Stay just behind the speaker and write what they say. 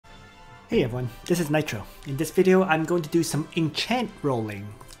Hey everyone, this is Nitro. In this video, I'm going to do some enchant rolling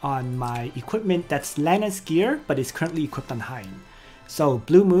on my equipment that's Lana's gear, but is currently equipped on Hein. So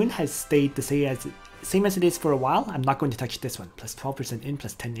Blue Moon has stayed the same as it is for a while. I'm not going to touch this one. Plus 12% in,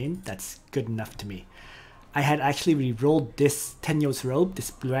 plus 10 in, that's good enough to me. I had actually re-rolled this Tenyos robe,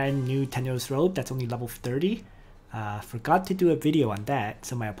 this brand new Tenyos robe that's only level 30. Forgot to do a video on that,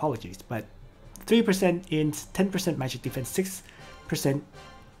 so my apologies. But 3% in, 10% magic defense, 6%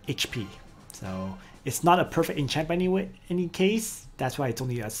 HP. So it's not a perfect enchant by any case. That's why it's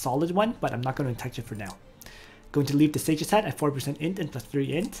only a solid one, but I'm not going to touch it for now. Going to leave the Sage's Hat at 4% int and plus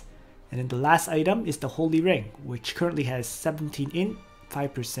 3 int. And then the last item is the Holy Ring, which currently has 17 int,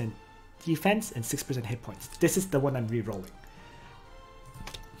 5% defense, and 6% hit points. This is the one I'm re-rolling,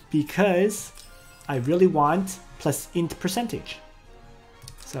 because I really want plus int percentage.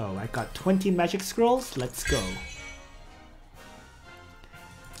 So I got 20 magic scrolls, let's go.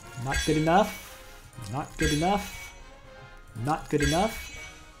 Not good enough, not good enough, not good enough.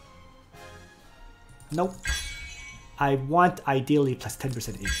 Nope. I want ideally plus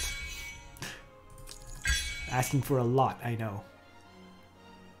 10% int. Asking for a lot, I know.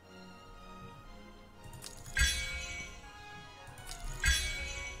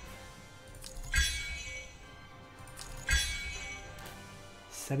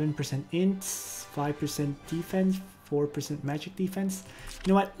 %7 int, 5% defense, 4% magic defense.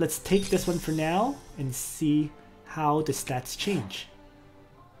 You know what? Let's take this one for now and see how the stats change.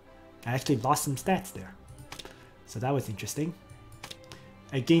 I actually lost some stats there, so that was interesting.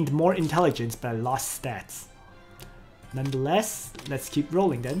 I gained more intelligence, but I lost stats. Nonetheless, let's keep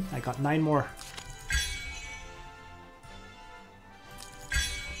rolling then. I got 9 more.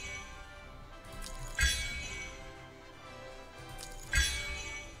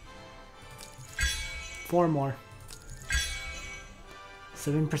 Four more.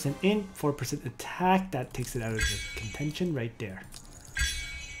 7% int, 4% attack. That takes it out of the contention right there.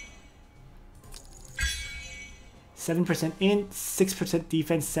 7% int, 6%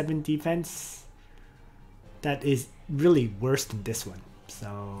 defense, 7 defense. That is really worse than this one.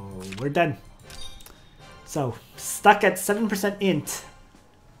 So we're done. So stuck at 7% int.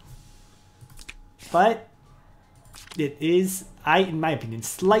 But it is, in my opinion,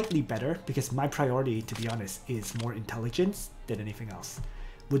 slightly better, because my priority, to be honest, is more intelligence than anything else.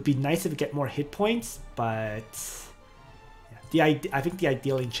 Would be nice if we get more hit points, but yeah, I think the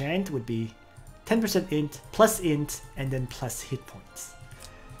ideal enchant would be 10% int, and then plus hit points.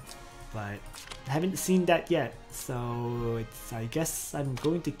 But I haven't seen that yet, so I guess I'm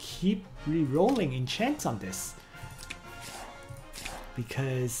going to keep re-rolling enchants on this,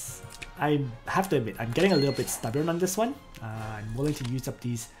 because I have to admit, I'm getting a little bit stubborn on this one. I'm willing to use up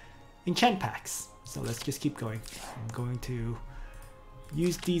these enchant packs. So let's just keep going. I'm going to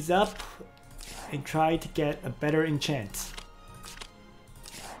use these up and try to get a better enchant.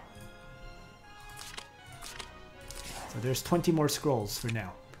 So there's 20 more scrolls for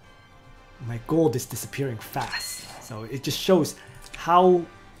now. My gold is disappearing fast. So it just shows how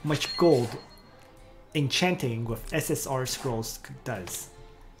much gold enchanting with SSR scrolls does.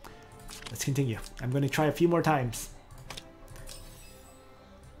 Let's continue. I'm going to try a few more times.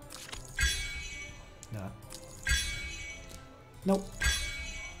 No. Nope.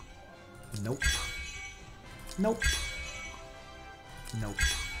 Nope. Nope. Nope.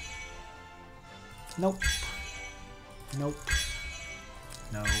 Nope. Nope.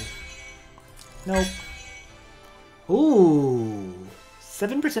 No. Nope. Ooh.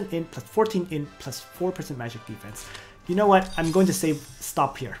 7% int, plus 14 int, plus 4% magic defense. You know what? I'm going to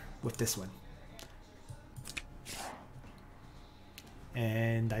stop here with this one.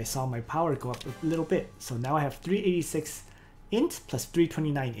 And I saw my power go up a little bit. So now I have 386 int plus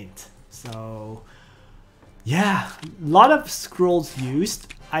 329 int. So yeah, a lot of scrolls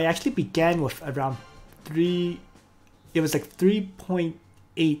used. I actually began with around it was like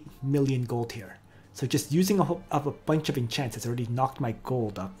 3.8 million gold here. So just using a bunch of enchants has already knocked my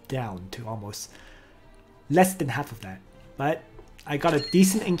gold down to almost less than half of that. But I got a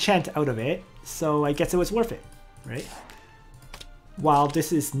decent enchant out of it, so I guess it was worth it, right? While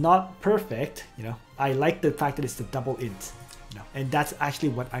this is not perfect, you know, I like the fact that it's the double int, you know, and that's actually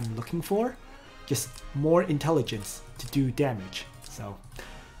what I'm looking for. Just more intelligence to do damage. So,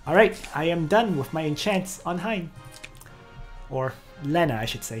 alright, I am done with my enchants on Hein. Or Lana, I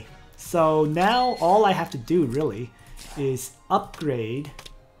should say. So now all I have to do really is upgrade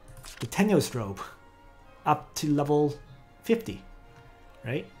the Tenyos robe up to level 50,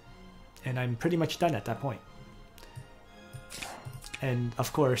 right? And I'm pretty much done at that point. And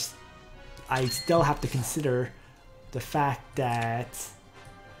of course, I still have to consider the fact that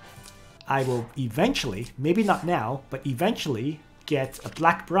I will eventually, maybe not now, but eventually get a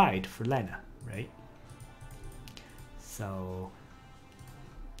Black Bride for Lana, right? So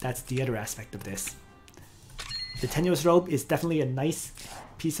that's the other aspect of this. The Tenuous Robe is definitely a nice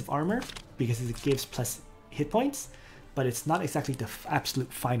piece of armor because it gives plus hit points, but it's not exactly the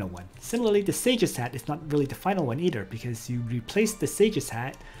absolute final one. Similarly, the Sage's Hat is not really the final one either because you replace the Sage's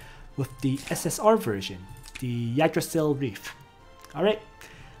Hat with the SSR version, the Yggdrasil Reef. Alright,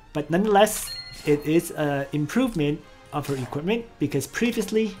 but nonetheless, it is an improvement of her equipment because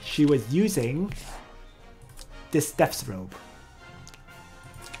previously she was using this Death's Robe.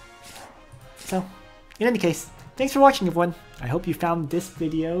 So, in any case, thanks for watching everyone. I hope you found this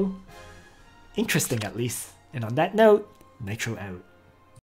video interesting at least. And on that note, Nitro out.